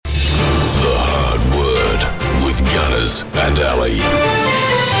Manners and Ali.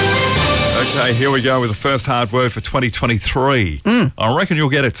 Okay, here we go with the first hard word for 2023. I reckon you'll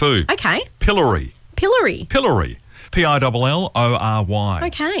get it too. Okay. Pillory. Pillory. Pillory. Pillory.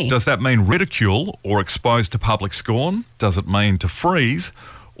 Okay. Does that mean ridicule or exposed to public scorn? Does it mean to freeze?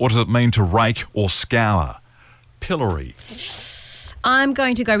 Or does it mean to rake or scour? Pillory. I'm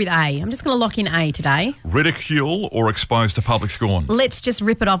going to go with A. I'm just going to lock in A today. Ridicule or exposed to public scorn? Let's just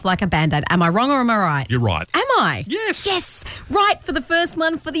rip it off like a Band-Aid. Am I wrong or am I right? You're right. Am I? Yes. Yes. Right for the first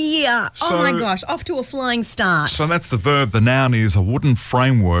one for the year. So- oh my gosh, off to a flying start. So that's the verb. The noun is a wooden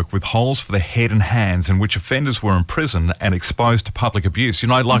framework with holes for the head and hands in which offenders were imprisoned and exposed to public abuse. You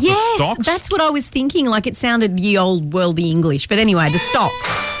know, like yes, the stocks? that's what I was thinking. Like it sounded ye old worldy English. But anyway, the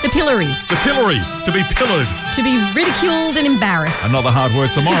stocks. The pillory. The pillory. To be pillared. To be ridiculed and embarrassed. Another hard word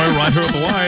tomorrow, right here at the way.